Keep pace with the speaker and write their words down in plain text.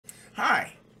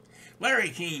Hi, Larry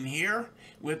Keene here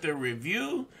with a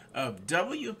review of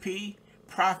WP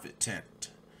Profitent.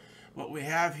 What we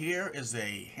have here is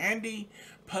a handy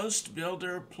post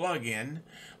builder plugin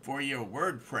for your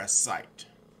WordPress site.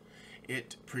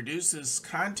 It produces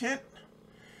content,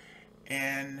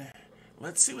 and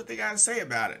let's see what they got to say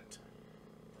about it.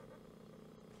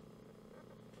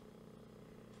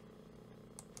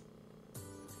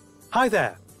 Hi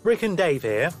there, Rick and Dave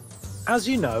here. As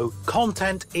you know,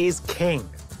 content is king.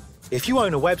 If you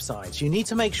own a website, you need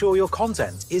to make sure your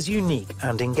content is unique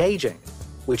and engaging,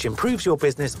 which improves your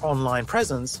business online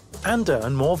presence and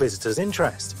earn more visitors'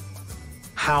 interest.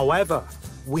 However,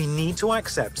 we need to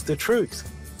accept the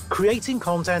truth. Creating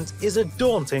content is a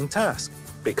daunting task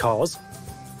because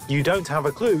you don't have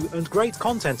a clue and great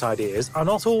content ideas are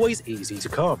not always easy to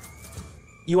come.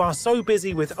 You are so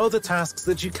busy with other tasks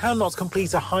that you cannot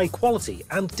complete a high-quality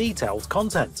and detailed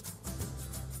content.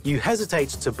 You hesitate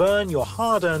to burn your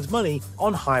hard-earned money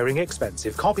on hiring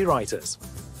expensive copywriters.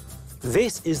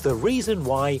 This is the reason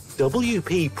why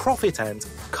WP Profitent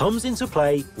comes into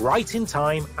play right in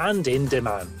time and in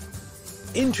demand.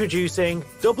 Introducing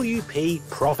WP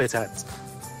Profitent.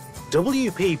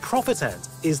 WP Profitent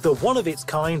is the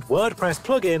one-of-its-kind WordPress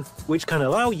plugin which can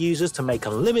allow users to make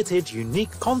unlimited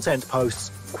unique content posts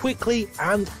quickly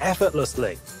and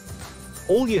effortlessly.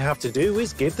 All you have to do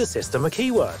is give the system a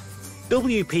keyword.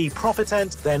 WP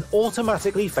Profitent then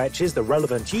automatically fetches the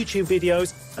relevant YouTube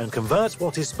videos and converts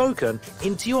what is spoken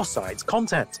into your site's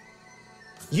content.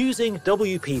 Using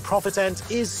WP Profitent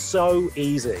is so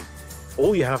easy.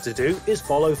 All you have to do is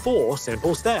follow 4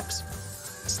 simple steps.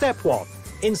 Step 1.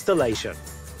 Installation.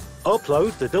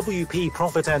 Upload the WP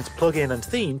Profitent plugin and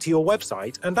theme to your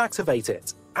website and activate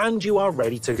it, and you are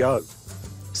ready to go.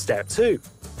 Step 2.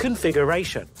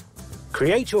 Configuration.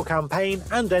 Create your campaign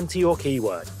and enter your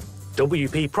keyword.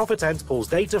 WP Profitent pulls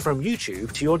data from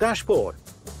YouTube to your dashboard.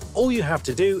 All you have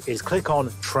to do is click on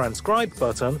Transcribe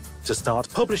button to start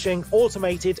publishing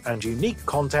automated and unique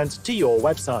content to your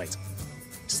website.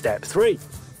 Step 3.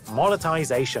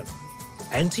 Monetization.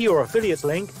 Enter your affiliate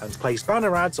link and place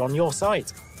banner ads on your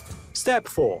site. Step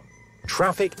 4.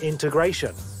 Traffic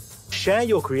integration. Share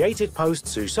your created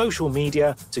posts through social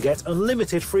media to get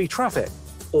unlimited free traffic,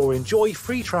 or enjoy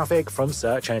free traffic from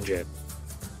search engine.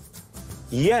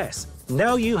 Yes,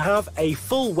 now you have a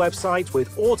full website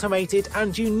with automated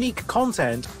and unique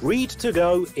content ready to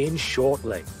go in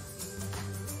shortly.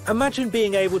 Imagine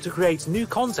being able to create new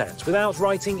content without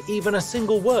writing even a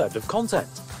single word of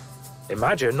content.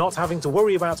 Imagine not having to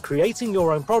worry about creating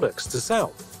your own products to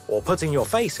sell or putting your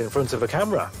face in front of a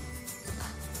camera.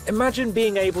 Imagine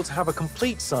being able to have a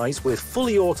complete site with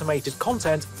fully automated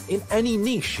content in any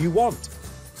niche you want.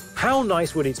 How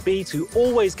nice would it be to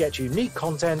always get unique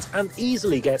content and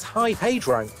easily get high page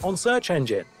rank on search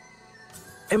engine?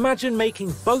 Imagine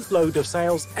making boatload of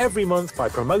sales every month by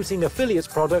promoting affiliate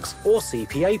products or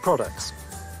CPA products.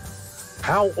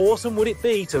 How awesome would it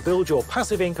be to build your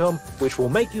passive income, which will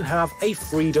make you have a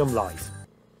freedom life?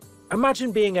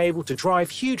 Imagine being able to drive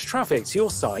huge traffic to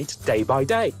your site day by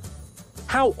day.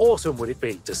 How awesome would it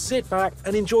be to sit back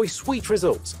and enjoy sweet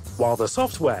results while the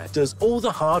software does all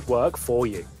the hard work for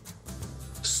you?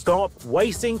 Stop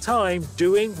wasting time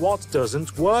doing what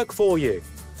doesn't work for you.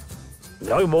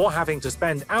 No more having to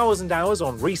spend hours and hours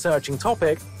on researching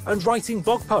topic and writing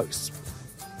blog posts.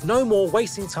 No more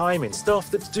wasting time in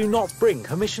stuff that do not bring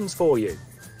commissions for you.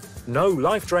 No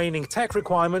life-draining tech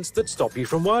requirements that stop you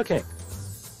from working.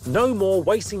 No more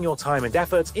wasting your time and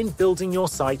effort in building your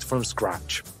site from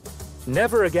scratch.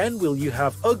 Never again will you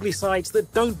have ugly sites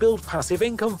that don't build passive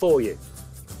income for you.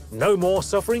 No more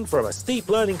suffering from a steep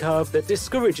learning curve that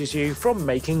discourages you from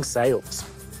making sales.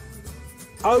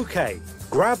 Okay,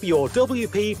 grab your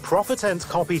WP Profitent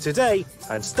copy today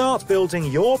and start building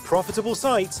your profitable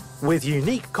site with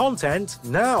unique content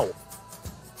now.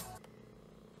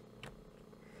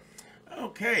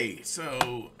 Okay,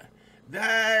 so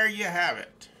there you have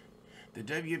it. The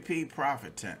WP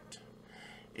Profitent.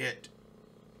 It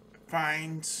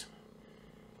finds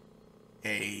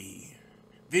a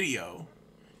video,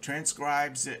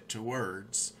 transcribes it to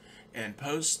words, and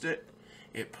posts it.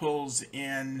 It pulls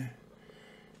in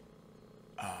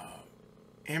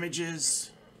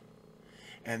images,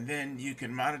 and then you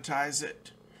can monetize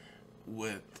it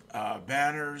with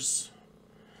banners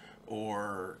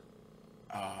or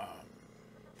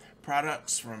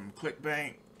products from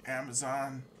ClickBank,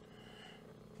 Amazon,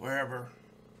 wherever.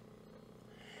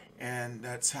 And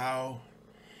that's how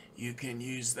you can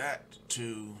use that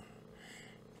to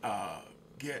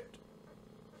get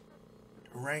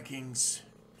rankings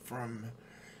from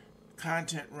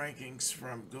content rankings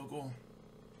from Google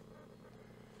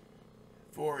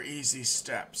 4 easy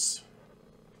steps.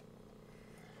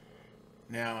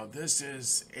 Now this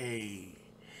is an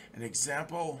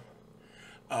example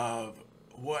of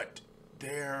what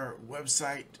their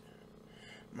website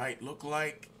might look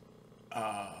like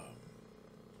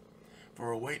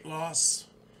for a weight loss.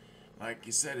 Like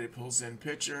you said, it pulls in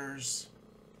pictures,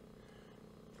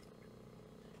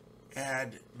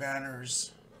 add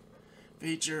banners,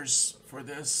 features for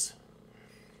this.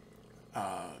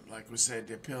 Like we said,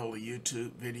 they pull a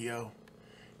YouTube video,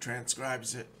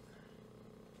 transcribes it,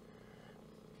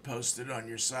 post it on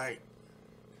your site.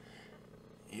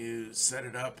 You set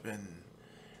it up and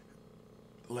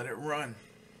let it run.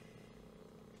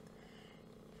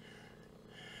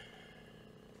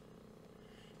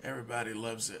 Everybody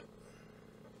loves it.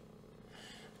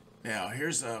 Now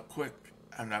here's a quick,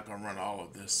 I'm not going to run all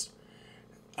of this,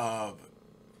 of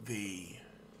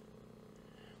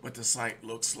what the site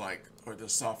looks like, or the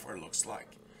software looks like.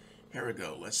 Here we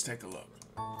go, let's take a look.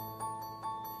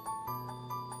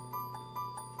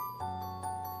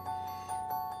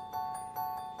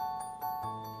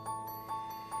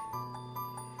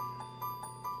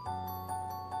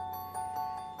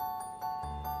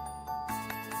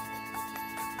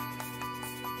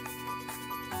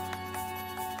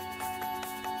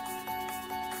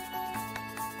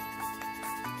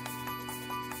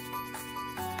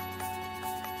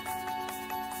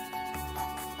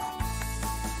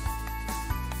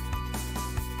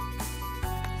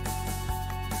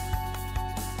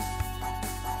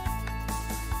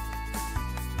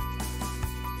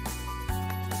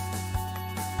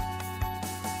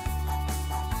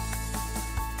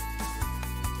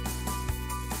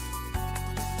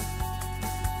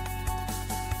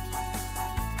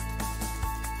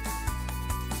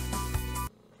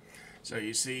 So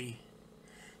you see,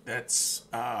 that's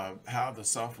how the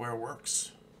software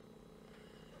works.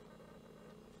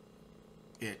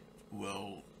 It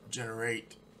will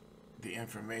generate the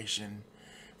information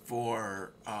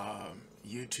for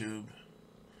YouTube,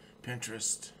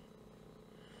 Pinterest.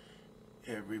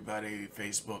 Everybody,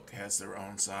 Facebook has their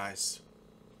own size.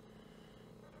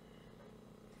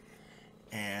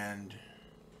 And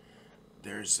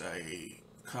there's a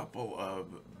couple of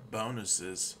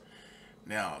bonuses.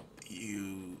 Now,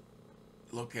 you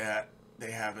look at,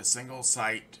 they have a single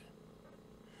site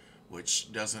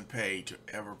which doesn't pay to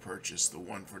ever purchase the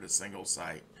one for the single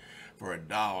site. For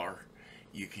 $1,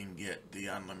 you can get the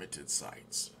unlimited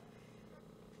sites.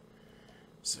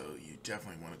 So you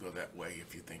definitely want to go that way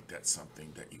if you think that's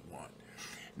something that you want.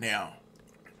 Now,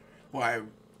 why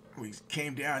we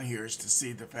came down here is to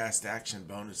see the fast action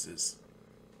bonuses.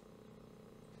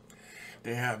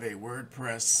 They have a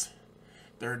WordPress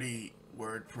 30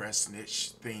 WordPress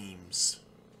niche themes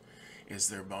is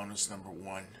their bonus number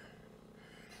 1,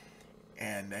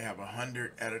 and they have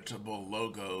 100 editable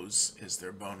logos is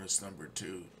their bonus number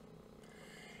 2,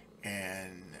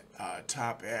 and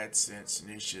top AdSense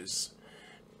niches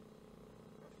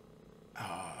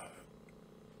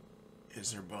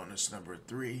is their bonus number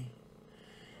 3.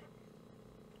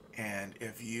 And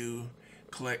if you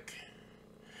click,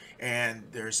 and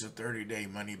there's a 30-day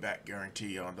money-back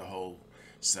guarantee on the whole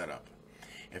setup.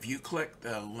 If you click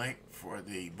the link for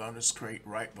the bonus crate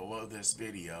right below this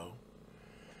video,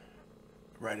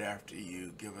 right after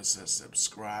you give us a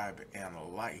subscribe and a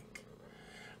like,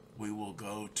 we will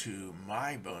go to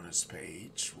my bonus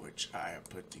page, which I have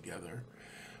put together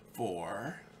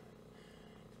for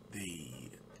the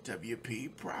WP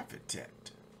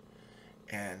Profitent.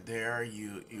 And there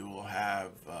you will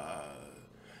have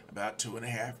about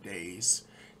 2.5 days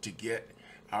to get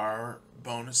our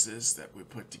bonuses that we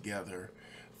put together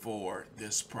for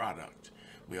this product.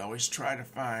 We always try to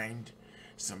find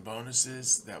some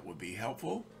bonuses that would be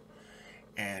helpful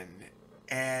and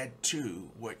add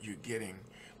to what you're getting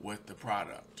with the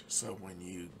product. So when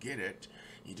you get it,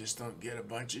 you just don't get a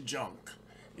bunch of junk.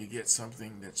 You get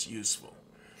something that's useful.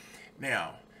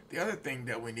 Now, the other thing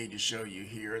that we need to show you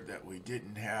here that we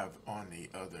didn't have on the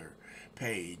other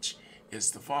page is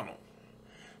the funnel.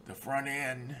 The front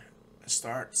end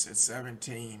starts at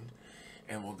 17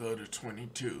 and will go to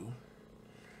 22.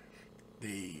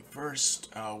 The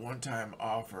first one-time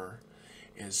offer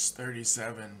is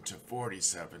 37 to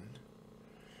 47,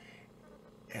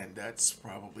 and that's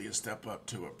probably a step up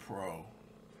to a pro.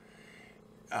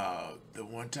 The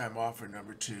one-time offer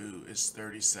number 2 is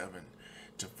 37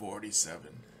 to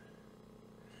 47.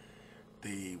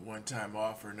 The one-time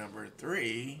offer number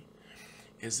 3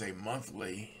 is a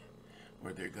monthly,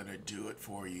 where they're going to do it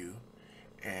for you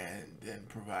and then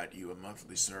provide you a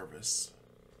monthly service.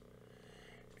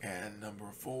 And number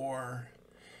 4,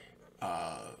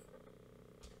 I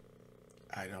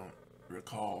don't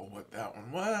recall what that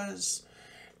one was.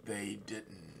 They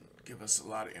didn't give us a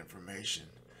lot of information.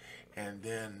 And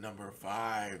then number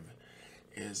 5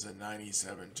 is a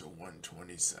 97 to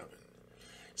 127.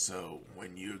 So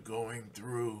when you're going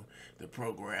through the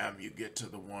program, you get to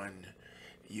the one,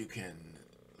 you can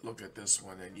look at this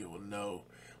one and you will know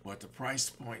what the price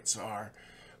points are,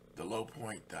 the low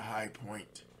point, the high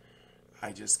point.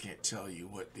 I just can't tell you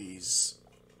what these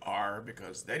are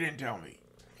because they didn't tell me.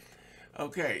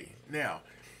 Okay, now,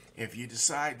 if you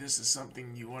decide this is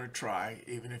something you want to try,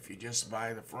 even if you just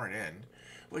buy the front end,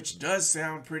 which does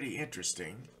sound pretty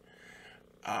interesting,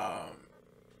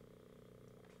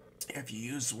 if you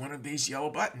use one of these yellow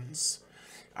buttons,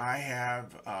 I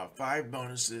have 5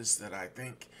 bonuses that I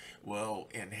think will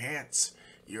enhance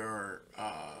your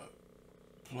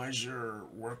pleasure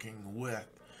working with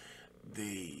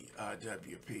the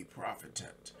WP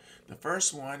Profitent. The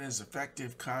first one is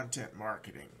effective content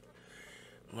marketing.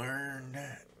 Learn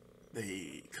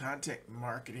the content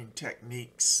marketing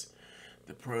techniques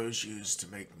the pros use to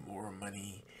make more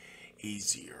money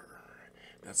easier.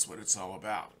 That's what it's all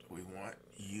about. We want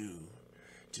you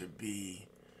to be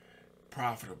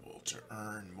profitable, to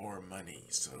earn more money.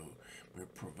 So we're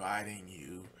providing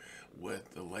you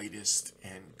with the latest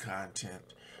in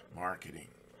content marketing.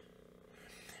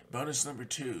 Bonus number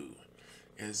 2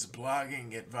 is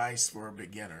blogging advice for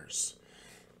beginners.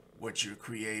 What you're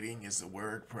creating is a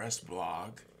WordPress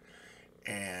blog,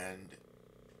 and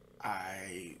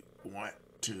I want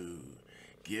to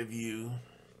give you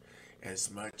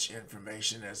as much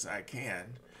information as I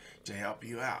can to help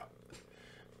you out.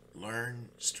 Learn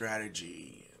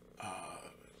strategy,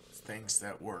 things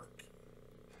that work.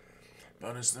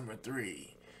 Bonus number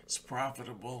 3 is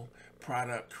profitable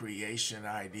product creation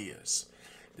ideas.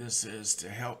 This is to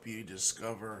help you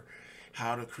discover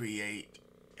how to create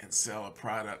and sell a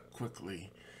product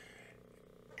quickly,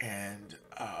 and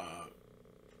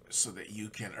so that you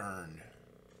can earn.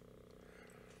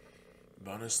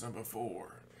 Bonus number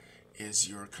 4 is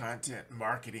your content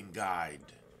marketing guide.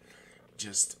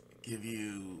 Just give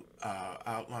you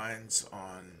outlines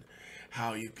on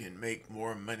how you can make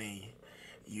more money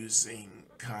using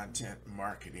content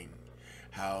marketing,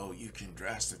 how you can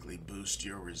drastically boost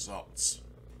your results.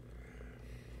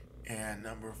 And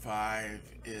number 5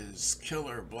 is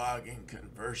killer blogging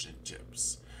conversion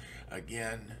tips.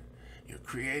 Again, you're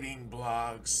creating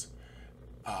blogs.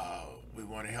 We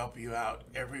want to help you out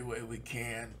every way we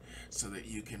can so that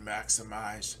you can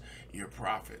maximize your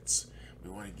profits. We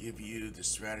want to give you the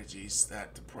strategies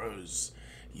that the pros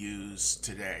use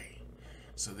today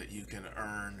so that you can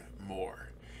earn more.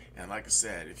 And like I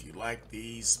said, if you like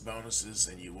these bonuses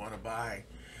and you want to buy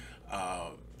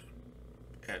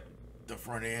at the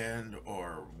front end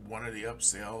or one of the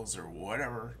upsells or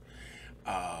whatever,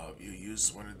 you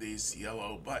use one of these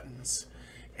yellow buttons,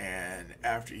 and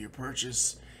after you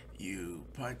purchase, you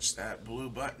punch that blue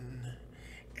button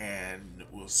and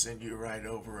we'll send you right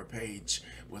over a page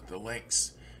with the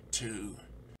links to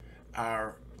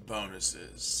our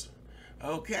bonuses.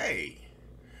 Okay,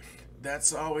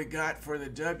 that's all we got for the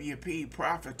WP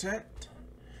Profitent,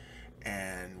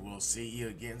 and we'll see you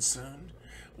again soon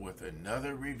with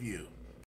another review.